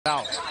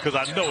out because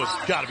I know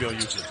it's got to be on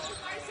YouTube.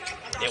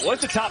 It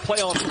was the top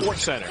play on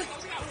SportsCenter.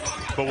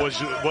 But was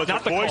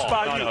not it voiced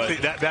by you? No. See,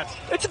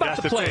 it's about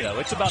the play, though.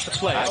 It's about the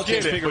play. L.J.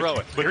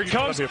 Figueroa. But Here he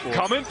comes,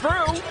 coming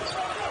through.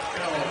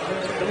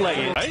 The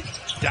lay-in. Right?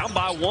 Down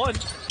by one.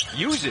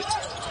 Use it.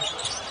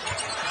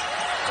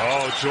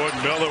 Oh,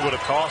 Jordan Miller with a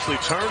costly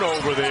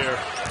turnover there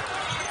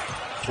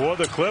for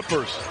the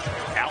Clippers.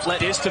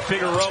 Outlet is to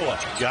Figueroa.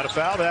 Got to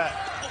foul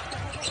that.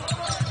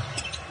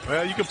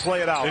 Well, you can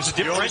play it out. There's a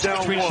difference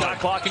between shot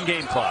clock and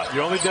game clock.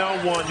 You're only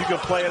down one. You can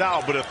play it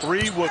out, but a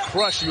three will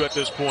crush you at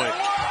this point.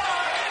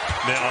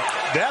 Now,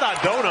 that I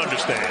don't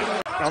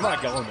understand. I'm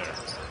not going there.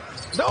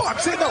 No, I'm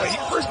saying no.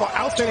 First of all,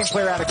 outstanding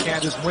player out of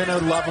Kansas. Winner,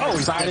 love him,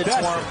 excited for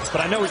him.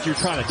 But I know what you're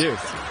trying to do.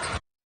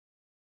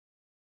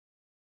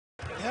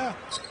 Yeah.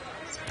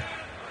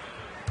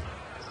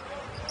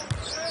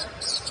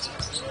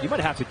 You might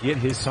have to get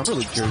his Summer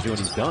League jersey when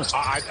he's done.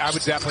 I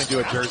would definitely do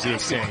a jersey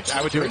exchange.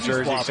 I would do a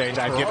jersey exchange.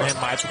 I'd give him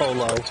my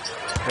polo,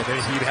 and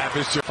then he'd have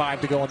his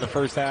 5 to go in the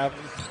first half.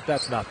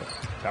 That's nothing.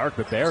 Tarek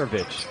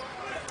Babarovich,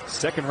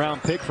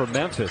 second-round pick for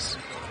Memphis.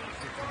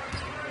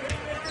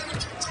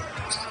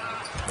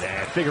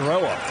 And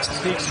Figueroa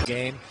Speaks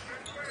game.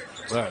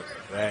 Look,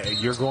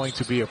 you're going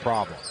to be a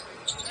problem.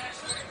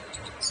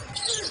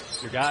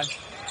 Your guy,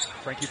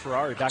 Frankie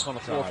Ferrari, back on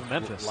the floor for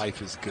Memphis.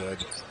 Life is good.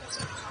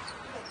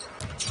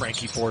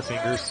 Frankie Four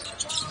Fingers.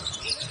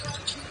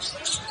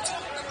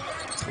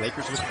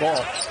 Lakers with the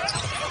ball.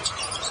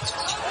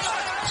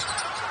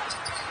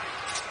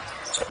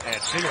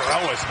 And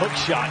Figueroa's hook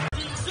shot.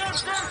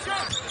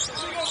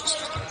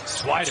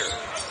 Swider.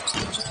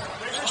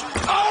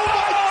 Oh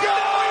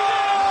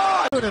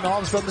my God! And all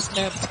of a sudden this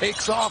man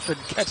takes off and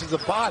catches a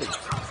body.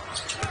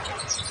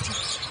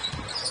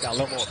 Got a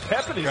little more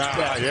pep in his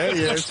step. Yeah,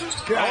 he is.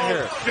 Get out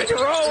here.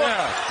 Figueroa.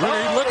 Yeah.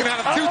 You're looking at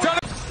him 2 times.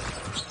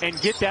 And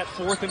get that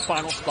fourth and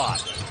final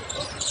spot.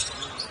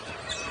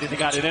 Did they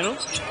got it in him?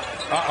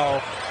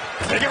 Uh-oh.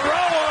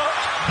 Figueroa!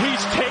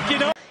 He's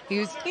taking up.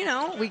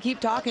 We keep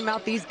talking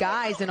about these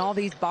guys and all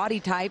these body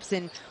types,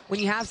 and when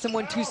you have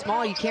someone too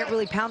small, you can't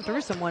really pound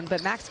through someone,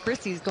 but Max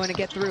Christie's going to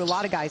get through a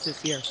lot of guys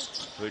this year.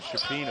 Good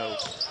Shapino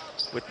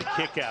with the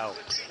kick out.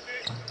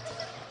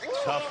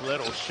 Tough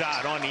little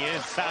shot on the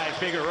inside.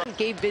 Figueroa.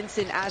 Gabe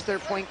Vincent as their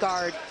point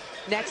guard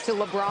next to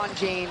LeBron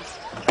James.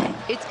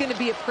 It's going to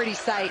be a pretty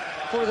sight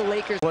for the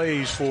Lakers.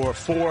 Plays for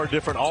 4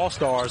 different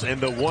All-Stars, and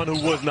the one who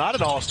was not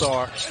an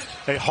All-Star,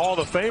 a Hall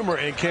of Famer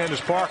in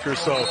Candace Parker.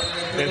 So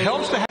it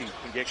helps to have.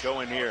 Can get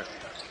going here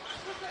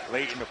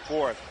late in the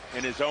fourth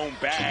in his own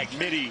bag.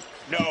 Midi,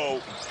 no.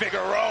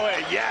 Figueroa,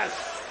 yes.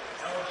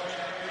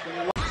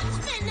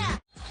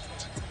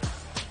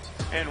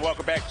 And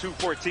welcome back.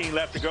 2:14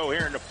 left to go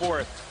here in the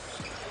fourth.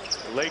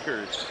 The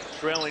Lakers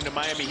trailing the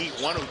Miami Heat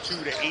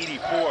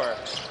 102-84.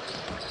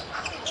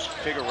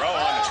 Figueroa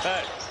on the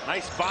cut.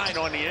 Nice find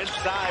on the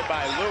inside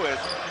by Lewis.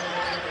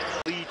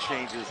 Lead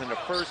changes in the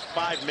first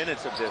 5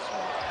 minutes of this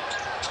one.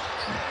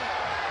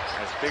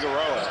 As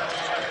Figueroa.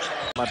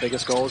 My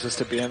biggest goals is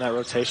to be in that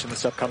rotation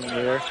this upcoming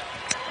year.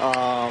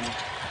 I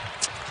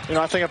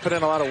think I put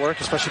in a lot of work,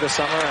 especially this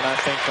summer, and I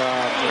think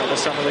the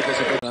summer league was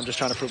a good. I'm just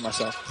trying to prove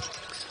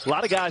myself. A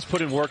lot of guys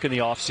put in work in the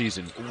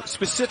offseason.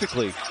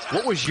 Specifically,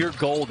 what was your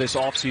goal this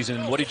offseason,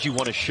 and what did you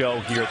want to show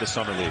here at the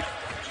Summer League?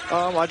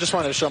 I just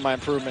wanted to show my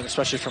improvement,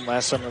 especially from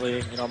last Summer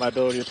League. My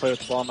ability to play with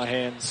the ball in my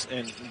hands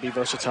and be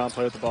versatile and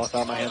play with the ball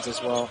without my hands as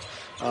well.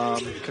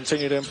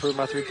 Continue to improve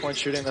my three-point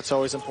shooting. That's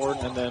always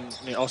important. And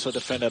then also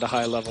defend at a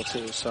high level,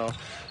 too. So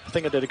I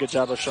think I did a good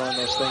job of showing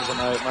those things in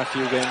my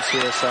few games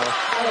here. So I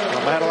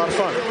had a lot of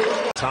fun.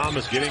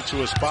 Thomas getting to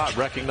his spot,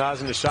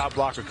 recognizing the shot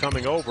blocker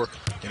coming over.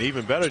 An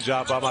even better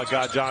job by my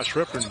guy, John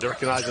Schrippen,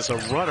 recognizing it's a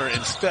runner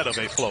instead of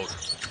a floater.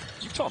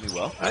 You taught me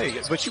well. Hey,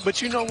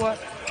 but you know what?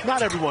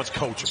 Not everyone's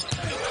coachable.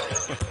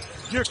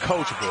 You're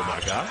coachable,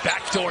 my guy.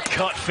 Backdoor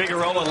cut.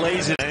 Figueroa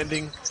lays it.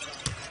 Landing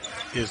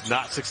is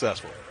not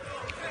successful.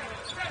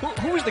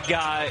 Who was the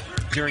guy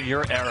during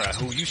your era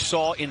who you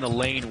saw in the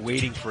lane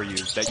waiting for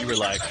you that you were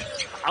like,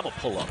 I'm a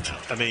pull up?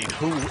 I mean,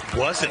 who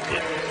wasn't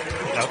it?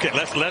 Okay,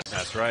 let's.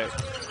 That's right.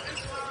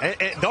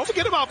 And don't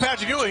forget about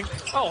Patrick Ewing.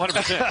 Oh,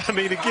 100%. I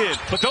mean, again.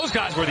 But those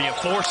guys were the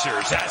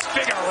enforcers as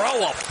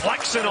Figueroa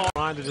flexing on.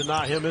 Trying to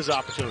deny him his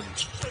opportunity.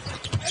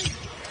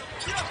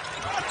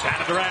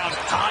 Batted around.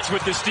 Hodge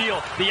with the steal.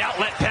 The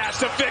outlet pass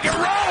to Figueroa.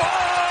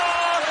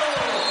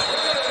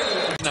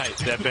 Night.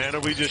 That banner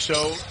we just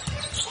showed,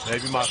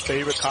 maybe my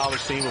favorite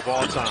college team of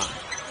all time.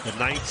 The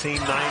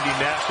 1990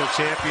 national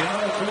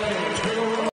champion.